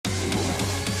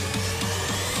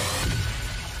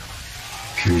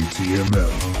JTMM.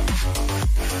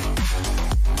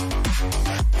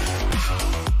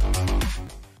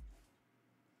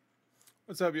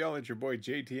 What's up, y'all? It's your boy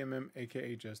JTMM,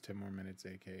 aka Just 10 More Minutes,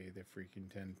 aka The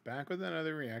Freaking 10, back with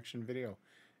another reaction video.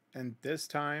 And this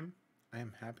time, I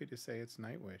am happy to say it's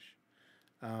Nightwish.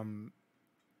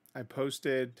 I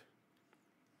posted,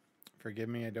 forgive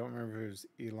me, I don't remember if it was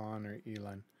Elon or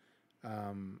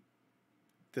Elon,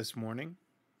 this morning.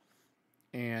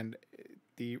 And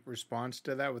the response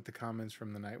to that with the comments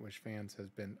from the Nightwish fans has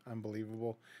been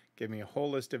unbelievable. Gave me a whole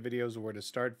list of videos of where to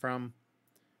start from,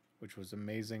 which was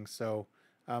amazing. So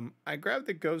I grabbed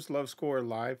the Ghost Love Score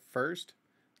Live first.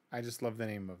 I just love the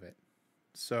name of it.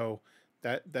 So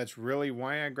that's really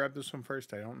why I grabbed this one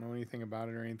first. I don't know anything about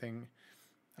it or anything.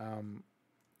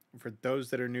 For those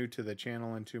that are new to the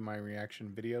channel and to my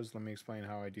reaction videos, let me explain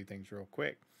how I do things real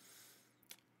quick.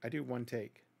 I do one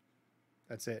take.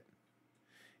 That's it.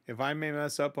 If I may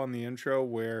mess up on the intro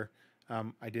where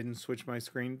I didn't switch my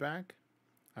screen back,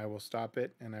 I will stop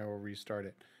it and I will restart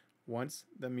it. Once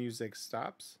the music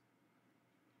stops,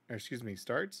 or excuse me,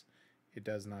 starts, it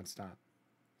does not stop.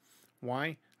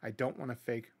 Why? I don't want to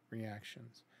fake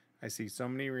reactions. I see so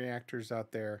many reactors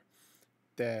out there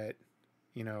that,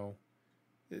 you know,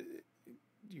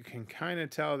 you can kind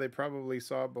of tell they probably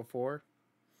saw it before.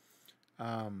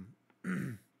 And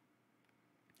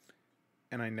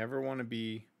I never want to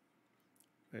be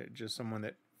just someone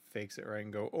that fakes it right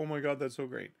and go, oh my God, that's so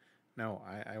great. No,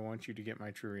 I want you to get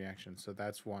my true reaction. So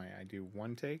that's why I do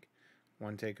one take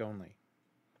only.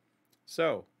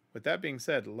 So with that being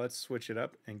said, let's switch it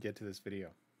up and get to this video.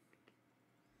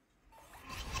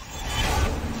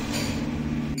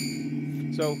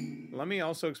 So let me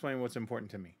also explain what's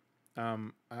important to me.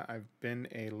 I've been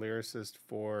a lyricist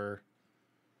for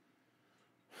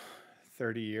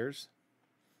 30 years.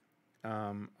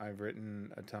 I've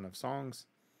written a ton of songs.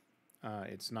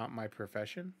 It's not my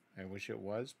profession. I wish it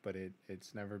was, but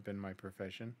it's never been my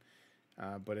profession.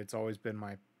 But it's always been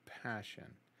my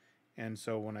passion. And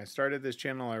so when I started this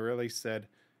channel, I really said,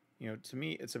 you know, to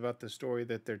me, it's about the story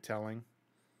that they're telling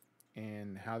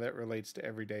and how that relates to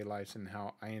everyday life and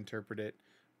how I interpret it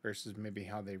versus maybe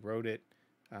how they wrote it.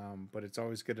 But it's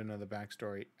always good to know the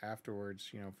backstory afterwards,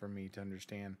 you know, for me to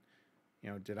understand,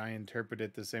 you know, did I interpret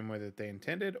it the same way that they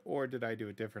intended or did I do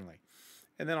it differently?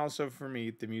 And then also for me,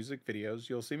 the music videos,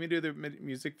 you'll see me do the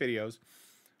music videos.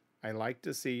 I like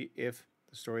to see if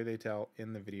the story they tell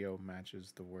in the video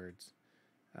matches the words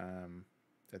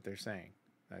that they're saying.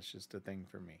 That's just a thing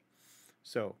for me.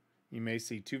 So you may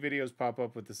see two videos pop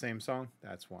up with the same song.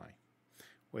 That's why.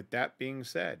 With that being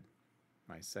said,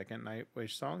 my second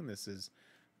Nightwish song, this is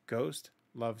Ghost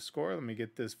Love Score. Let me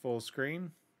get this full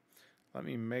screen. Let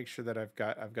me make sure that I've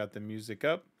got the music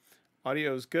up.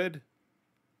 Audio is good.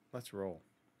 Let's roll.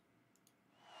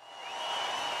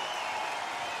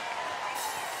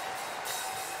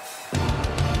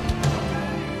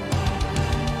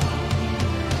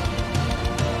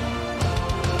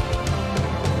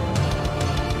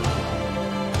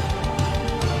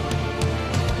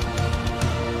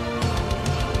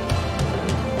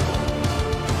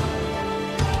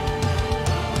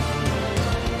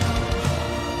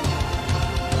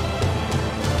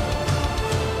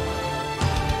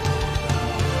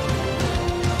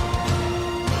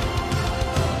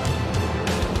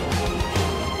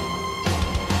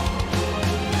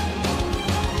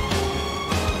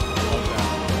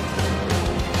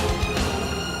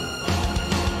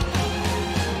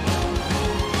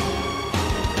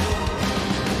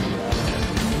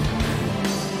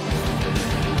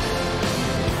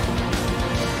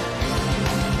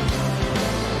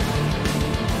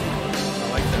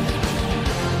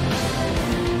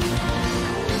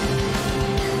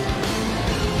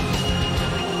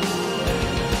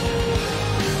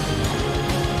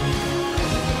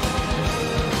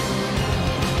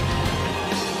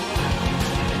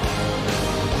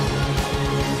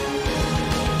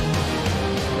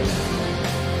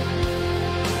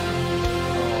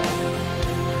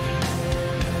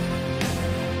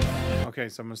 Okay,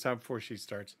 so I'm going to stop before she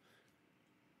starts.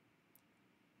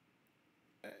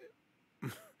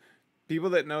 People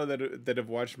that know that have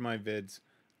watched my vids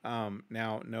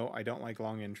now know I don't like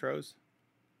long intros.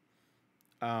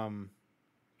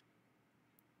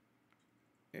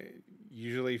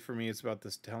 Usually for me, it's about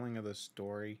this telling of the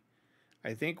story.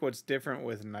 I think what's different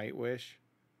with Nightwish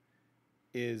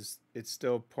is it's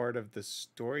still part of the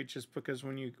story, just because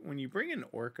when you bring an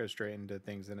orchestra into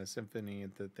things and a symphony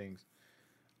into things,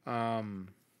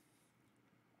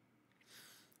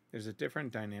 there's a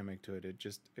different dynamic to it. It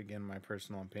just, again, my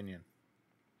personal opinion,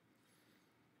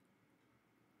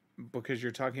 because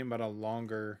you're talking about a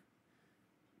longer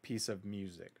piece of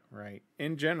music, right?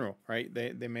 In general, right?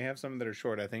 They may have some that are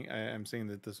short. I think I'm seeing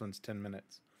that this one's 10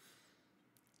 minutes.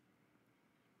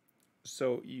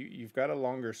 So you've got a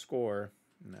longer score.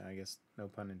 No, I guess no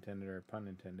pun intended or pun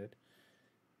intended.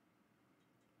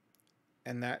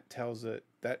 And that tells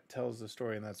the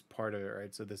story, and that's part of it,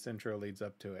 right? So this intro leads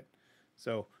up to it.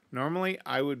 So normally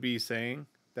I would be saying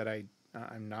that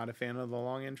I'm not a fan of the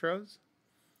long intros,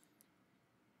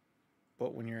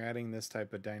 but when you're adding this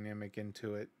type of dynamic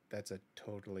into it, that's a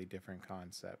totally different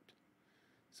concept.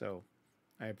 So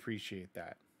I appreciate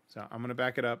that. So I'm gonna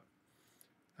back it up.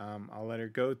 I'll let her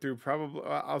go through. Probably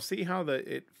I'll see how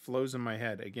it flows in my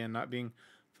head. Again, not being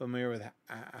familiar with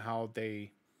how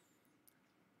they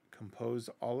compose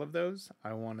all of those,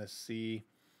 I want to see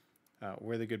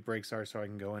where the good breaks are, so I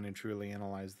can go in and truly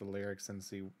analyze the lyrics and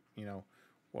see,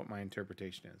 what my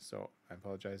interpretation is. So I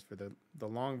apologize for the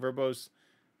long verbose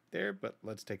there, but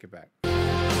let's take it back.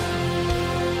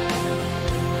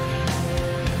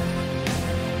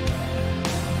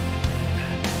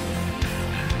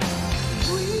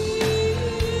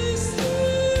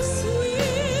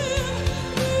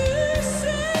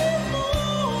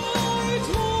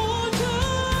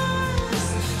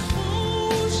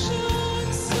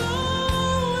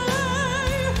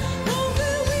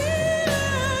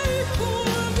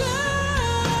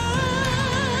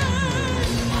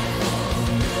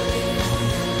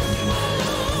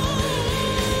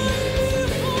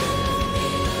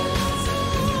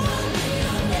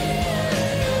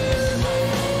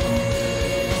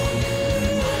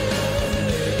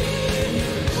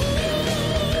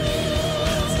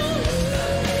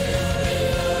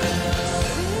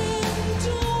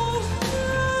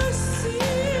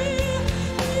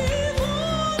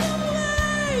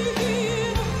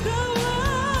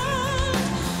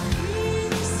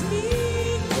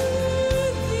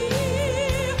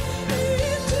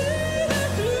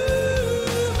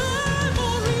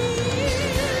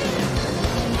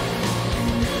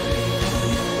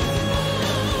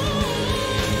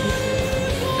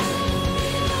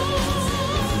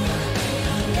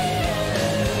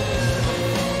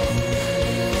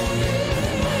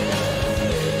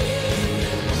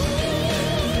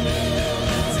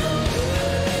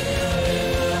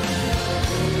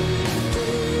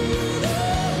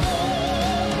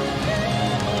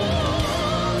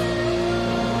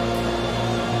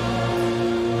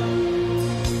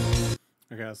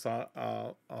 So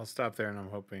I'll stop there, and I'm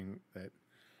hoping that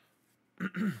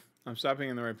I'm stopping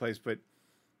in the right place. But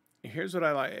here's what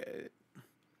I like.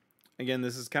 Again,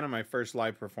 this is kind of my first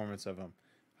live performance of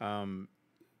them,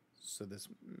 so this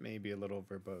may be a little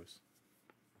verbose.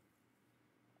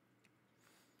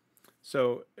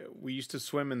 So we used to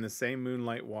swim in the same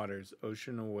moonlight waters,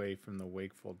 ocean away from the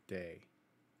wakeful day.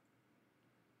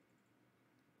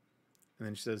 And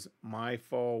then she says, "My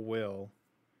fall will."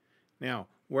 Now,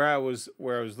 where I was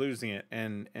losing it,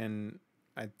 and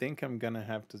I think I'm gonna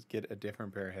have to get a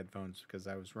different pair of headphones, because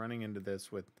I was running into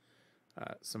this with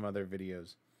some other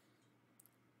videos.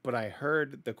 But I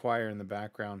heard the choir in the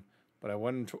background, but I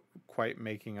wasn't quite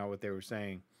making out what they were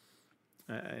saying.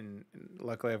 And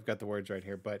luckily I've got the words right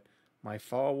here. But my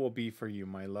fall will be for you,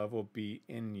 my love will be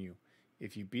in you.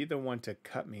 If you be the one to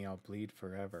cut me, I'll bleed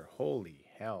forever. Holy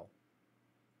hell.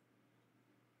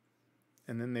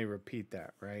 And then they repeat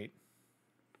that, right?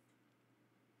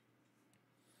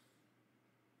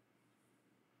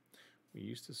 We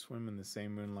used to swim in the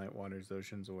same moonlight waters,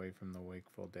 oceans away from the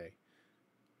wakeful day.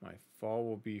 My fall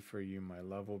will be for you, my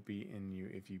love will be in you.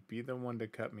 If you be the one to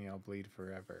cut me, I'll bleed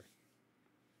forever.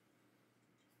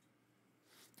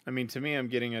 I mean, to me, I'm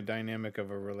getting a dynamic of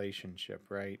a relationship,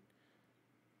 right?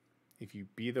 If you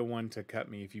be the one to cut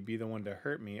me, if you be the one to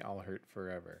hurt me, I'll hurt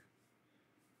forever.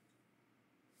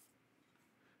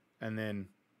 And then,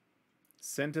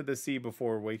 sent to the sea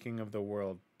before waking of the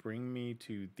world, bring me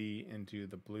to thee into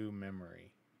the blue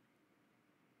memory.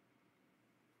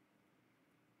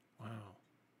 Wow.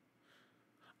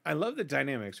 I love the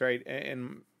dynamics, right?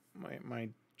 And my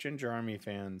Ginger Army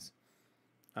fans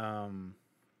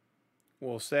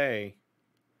will say,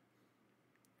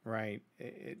 right,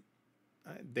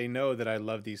 they know that I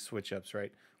love these switch ups,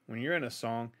 right? When you're in a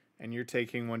song and you're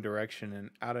taking one direction and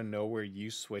out of nowhere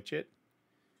you switch it,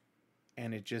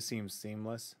 and it just seems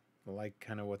seamless, like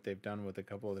kind of what they've done with a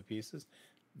couple of the pieces,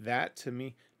 that to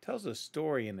me tells a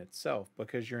story in itself,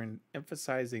 because you're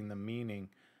emphasizing the meaning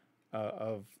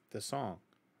of the song,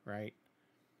 right?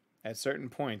 At certain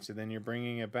points, and then you're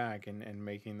bringing it back and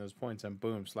making those points, and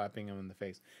boom, slapping them in the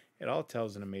face. It all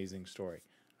tells an amazing story.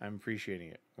 I'm appreciating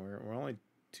it. We're only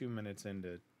 2 minutes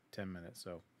into 10 minutes,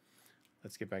 so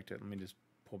let's get back to it. Let me just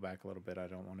pull back a little bit. I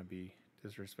don't want to be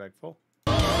disrespectful.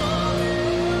 I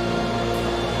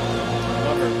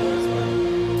love her voice, but...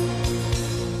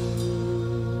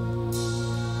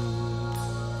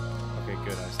 Okay,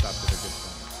 good. I stopped at a good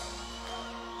point.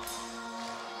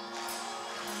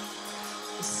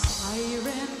 A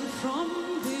siren from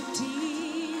the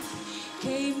deep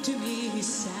came to me,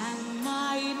 sang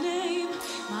my name,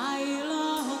 my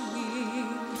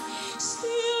longing.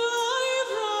 Still I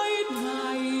write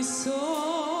my songs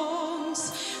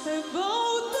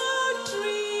about the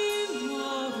dream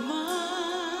of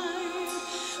mine,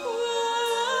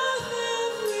 worth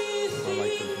everything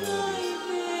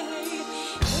I may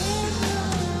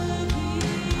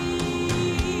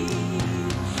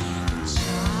ever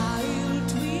be. A child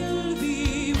will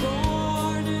be born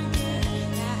again,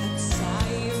 that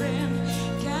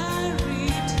siren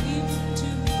carried him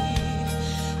to me. First of them true loves,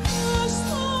 singing on the shoulders of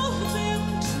an angel without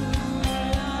care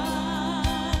for love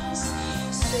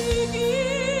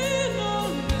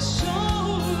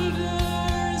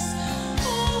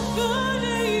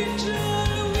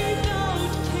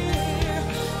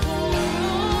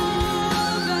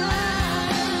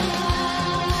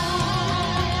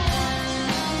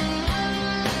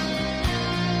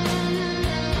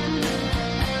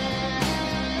and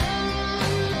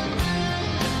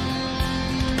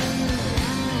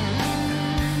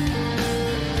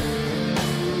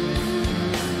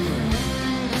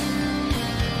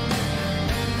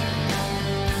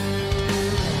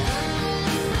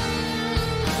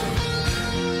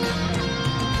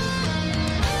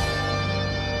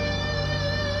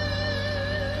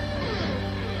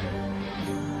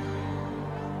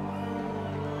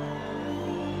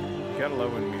You gotta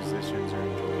love when musicians are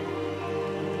enjoying it.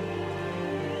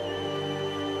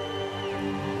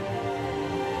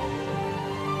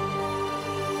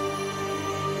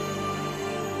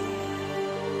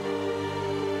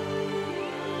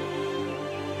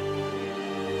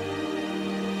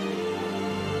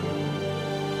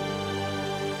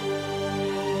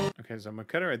 Okay, so I'm gonna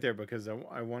cut it right there because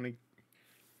I want to.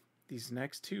 These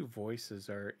next two voices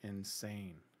are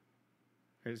insane.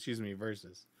 Or, excuse me,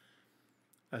 verses.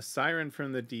 A siren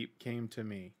from the deep came to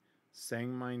me,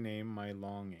 sang my name, my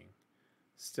longing.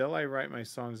 Still I write my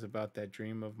songs about that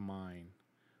dream of mine,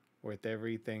 worth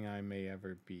everything I may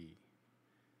ever be.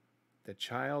 The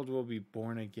child will be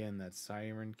born again, that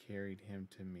siren carried him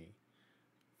to me.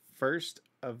 First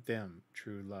of them,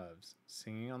 true loves,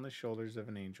 singing on the shoulders of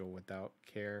an angel without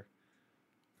care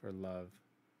for love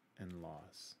and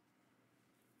loss.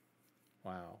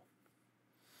 Wow.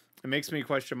 It makes me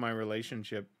question my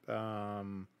relationship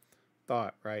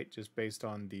thought, right? Just based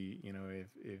on the, you know,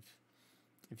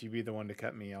 if you be the one to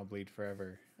cut me, I'll bleed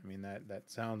forever. I mean,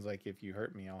 that sounds like if you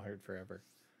hurt me, I'll hurt forever.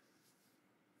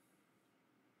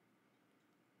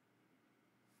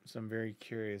 So I'm very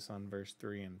curious on verse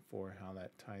 3 and 4 how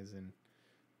that ties in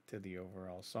to the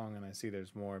overall song. And I see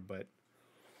there's more, but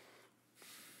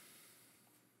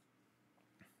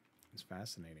it's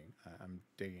fascinating. I'm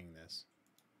digging this.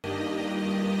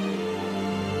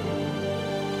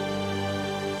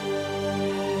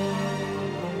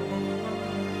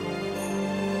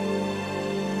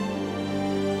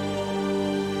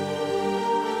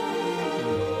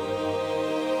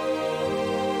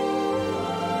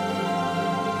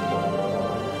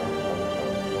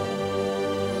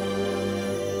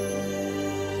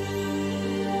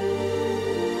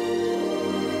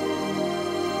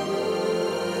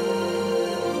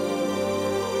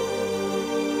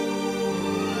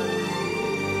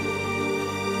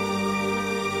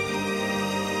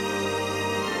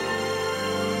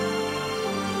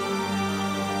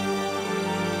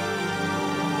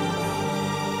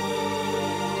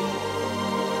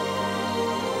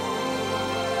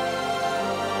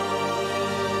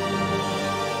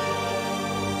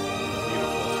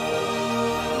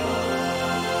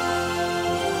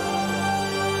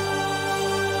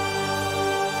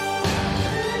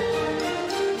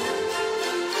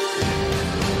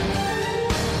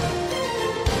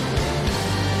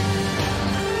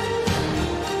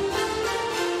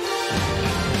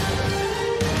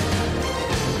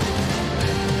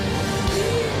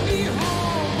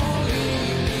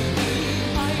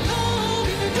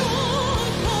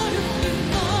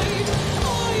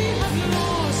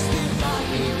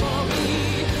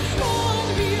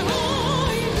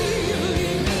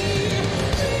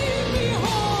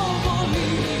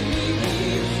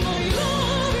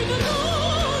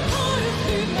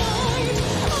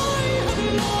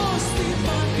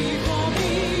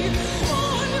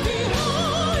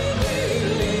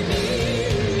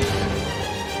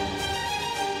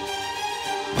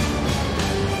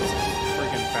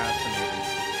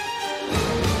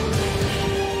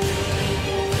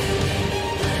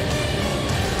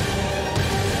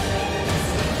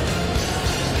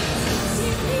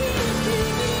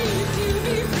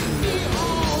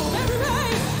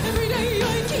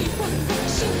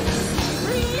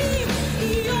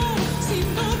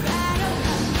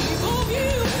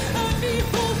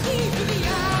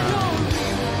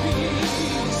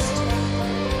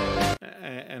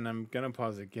 gonna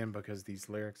pause again because these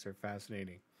lyrics are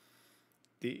fascinating.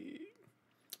 The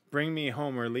bring me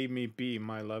home or leave me be,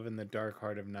 my love in the dark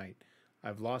heart of night.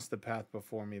 I've lost the path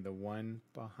before me, the one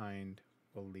behind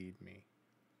will lead me.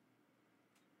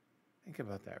 Think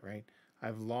about that, right?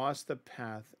 I've lost the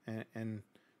path, and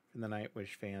for the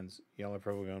Nightwish fans, y'all are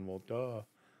probably going, well, duh.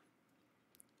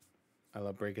 I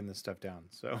love breaking this stuff down,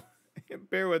 so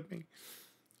bear with me.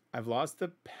 I've lost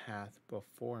the path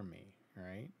before me,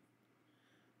 right?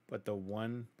 But the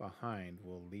one behind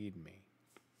will lead me.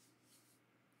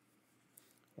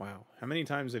 Wow. How many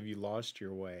times have you lost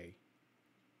your way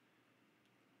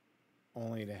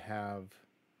only to have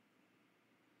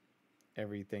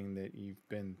everything that you've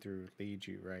been through lead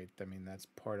you, right? I mean, that's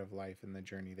part of life and the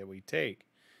journey that we take.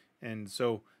 And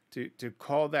so to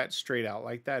call that straight out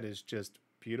like that is just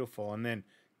beautiful. And then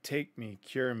take me,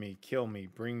 cure me, kill me,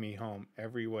 bring me home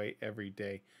every way, every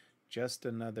day. Just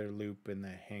another loop in the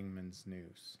hangman's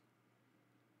noose.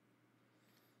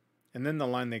 And then the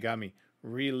line that got me,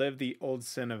 relive the old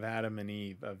sin of Adam and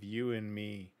Eve, of you and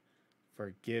me,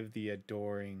 forgive the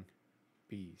adoring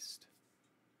beast.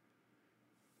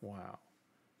 Wow.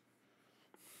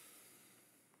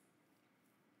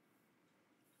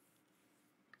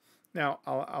 Now,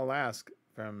 I'll ask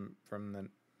from the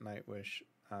Nightwish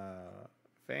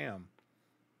fam.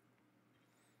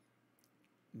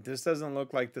 This doesn't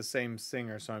look like the same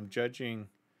singer, so I'm judging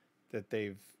that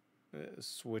they've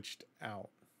switched out.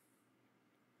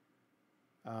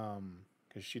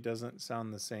 Because she doesn't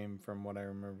sound the same from what I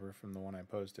remember from the one I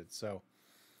posted. So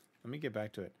let me get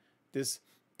back to it.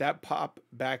 That pop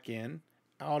back in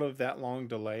out of that long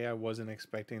delay, I wasn't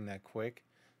expecting that quick.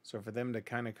 So for them to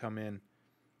kind of come in,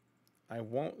 I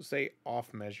won't say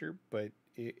off measure, but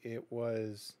it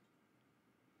was,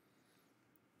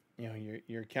 you know,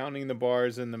 you're counting the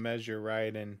bars in the measure,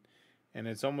 right? And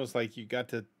it's almost like you got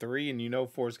to 3 and you know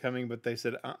 4's coming, but they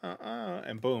said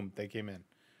and boom, they came in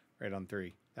right on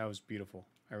 3. That was beautiful.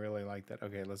 I really like that.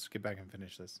 Okay, let's get back and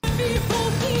finish this.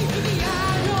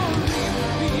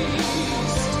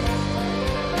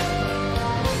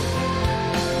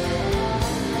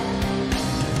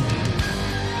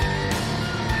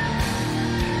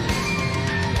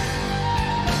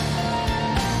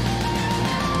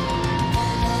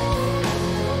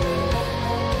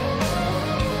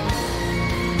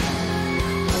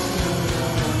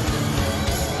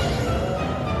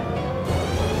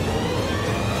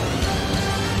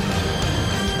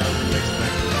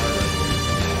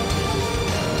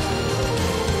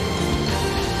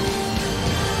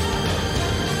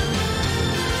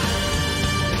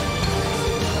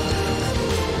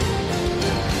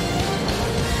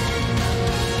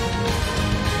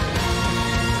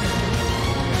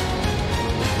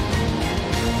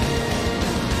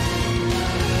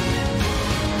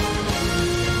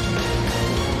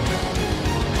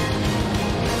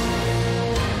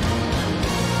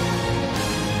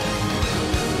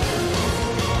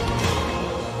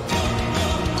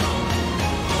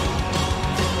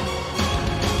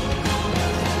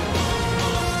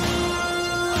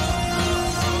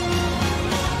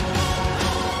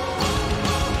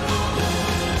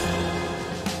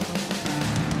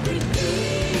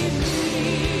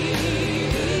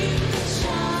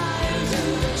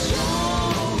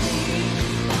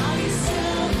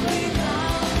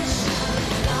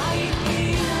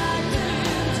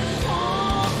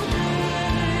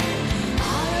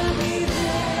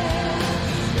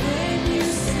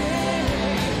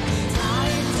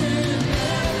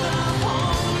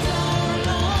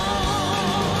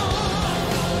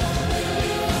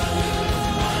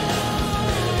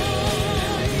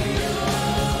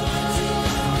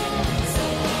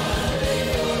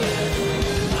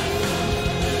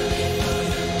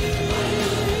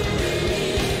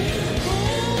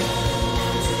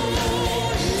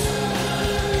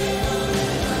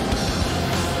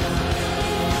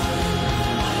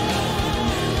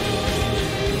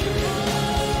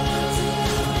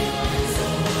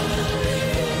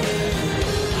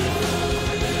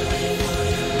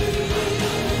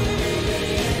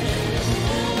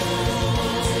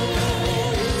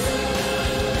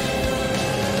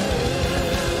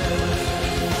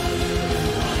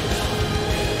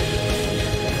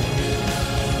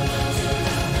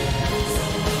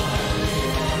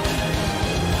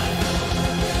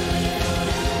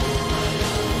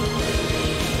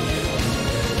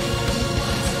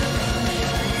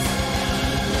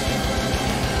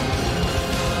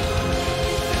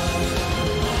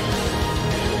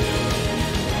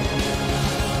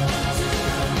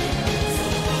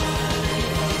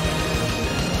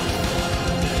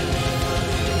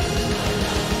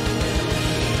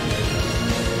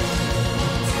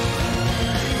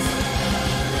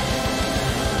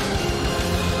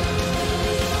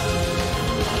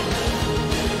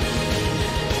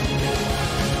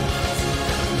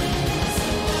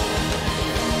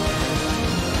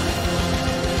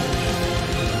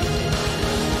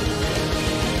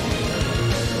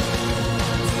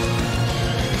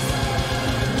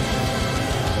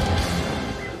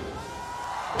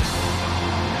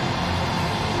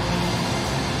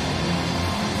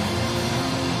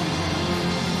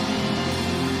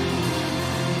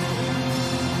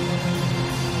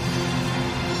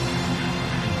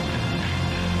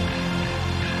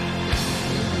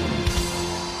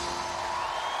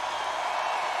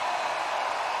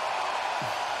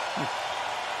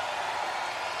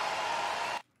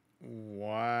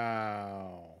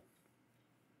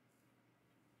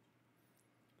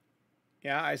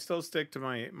 Yeah, I still stick to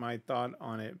my thought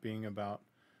on it being about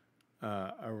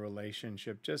a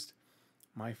relationship. Just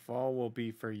my fall will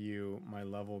be for you, my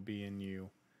love will be in you.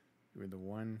 You were the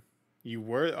one. You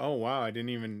were. Oh wow, I didn't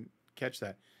even catch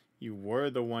that. You were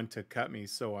the one to cut me,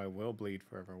 so I will bleed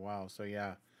forever. Wow. So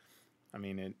yeah, I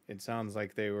mean, it sounds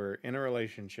like they were in a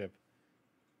relationship.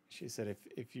 She said,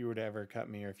 if you were to ever cut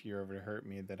me or if you were ever to hurt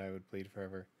me, that I would bleed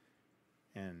forever.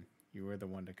 And you were the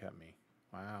one to cut me.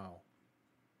 Wow.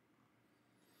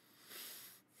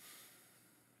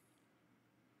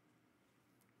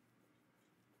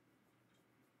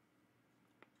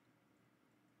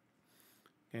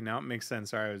 Okay, now it makes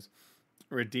sense. Sorry, I was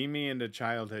redeem me into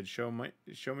childhood. Show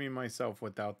me myself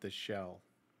without the shell.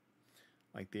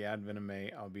 Like the advent of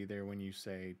May, I'll be there when you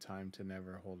say time to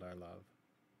never hold our love.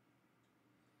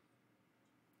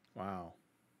 Wow.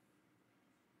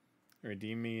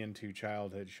 Redeem me into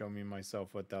childhood. Show me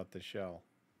myself without the shell.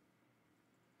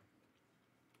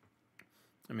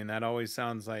 I mean, that always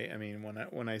sounds like. I mean,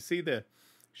 when I see the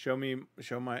show me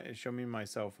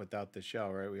myself without the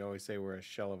shell, right? We always say we're a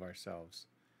shell of ourselves,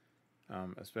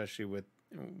 especially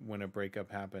when a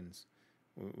breakup happens.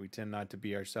 We tend not to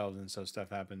be ourselves, and so stuff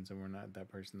happens, and we're not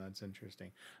that person. That's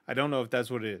interesting. I don't know if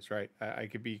that's what it is, right? I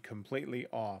could be completely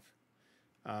off.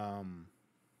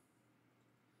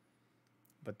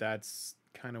 But that's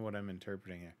kind of what I'm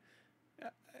interpreting here.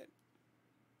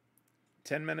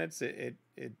 10 minutes, it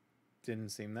didn't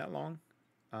seem that long.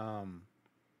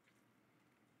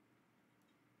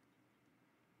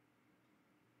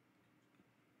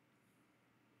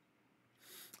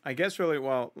 I guess really,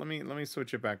 well, let me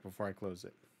switch it back before I close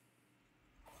it.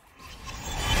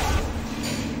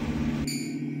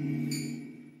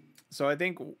 So I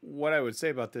think what I would say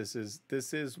about this is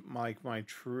like my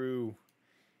true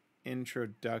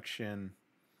introduction,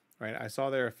 right? I saw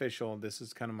their official. This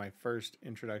is kind of my first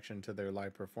introduction to their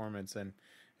live performance, and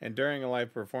during a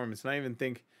live performance, and I even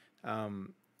think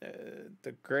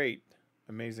the great,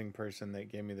 amazing person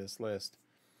that gave me this list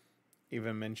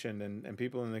even mentioned, and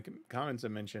people in the comments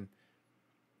have mentioned,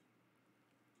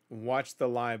 watch the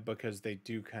live because they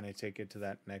do kind of take it to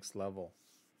that next level.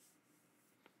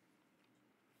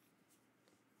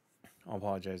 I'll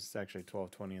apologize. It's actually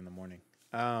 12:20 in the morning.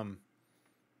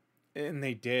 And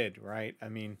they did, right? I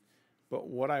mean, but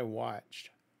what I watched,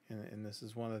 and this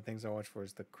is one of the things I watch for,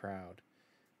 is the crowd,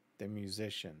 the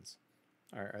musicians.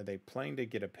 Are they playing to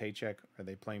get a paycheck? Or are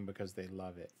they playing because they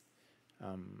love it?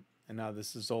 And now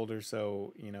this is older,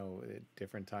 so, you know, a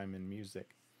different time in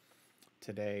music.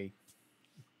 Today,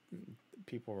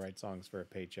 people write songs for a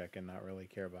paycheck and not really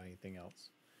care about anything else.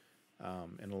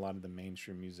 In a lot of the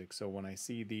mainstream music. So when I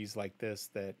see these like this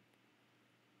that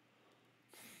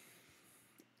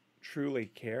truly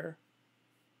care.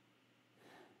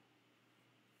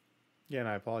 Yeah, and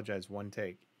I apologize. One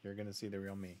take. You're going to see the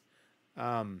real me.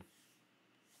 And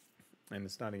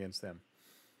it's not against them.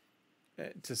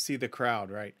 To see the crowd,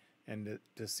 right? And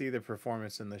to see the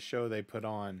performance and the show they put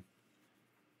on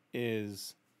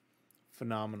is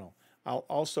phenomenal. I'll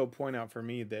also point out for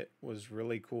me that was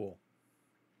really cool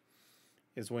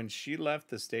is when she left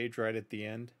the stage right at the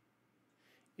end,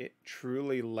 it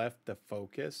truly left the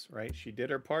focus, right? She did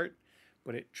her part,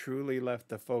 but it truly left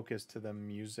the focus to the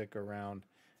music around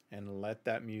and let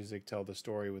that music tell the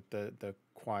story with the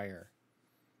choir.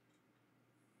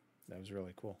 That was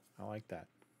really cool. I like that.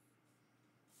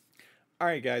 All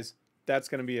right, guys, that's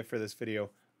going to be it for this video.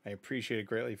 I appreciate it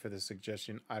greatly for the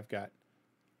suggestion. I've got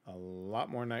a lot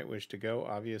more Nightwish to go,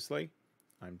 obviously.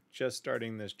 I'm just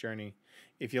starting this journey.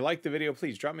 If you like the video,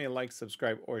 please drop me a like,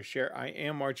 subscribe, or share. I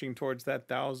am marching towards that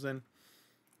 1,000.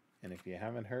 And if you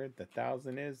haven't heard, the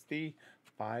 1,000 is the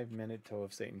 5-minute Toe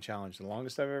of Satan challenge. The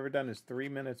longest I've ever done is 3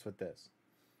 minutes with this.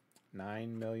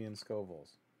 9 million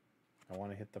Scovilles. I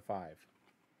want to hit the 5.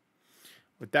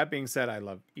 With that being said, I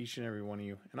love each and every one of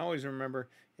you. And always remember,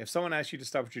 if someone asks you to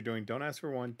stop what you're doing, don't ask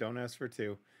for 1, don't ask for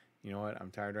 2. You know what?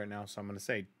 I'm tired right now, so I'm going to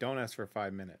say, don't ask for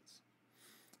 5 minutes.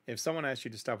 If someone asks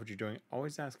you to stop what you're doing,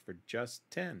 always ask for just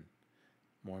 10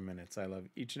 more minutes. I love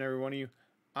each and every one of you.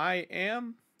 I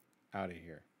am out of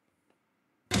here.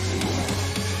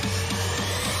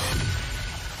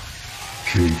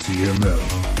 JTMM.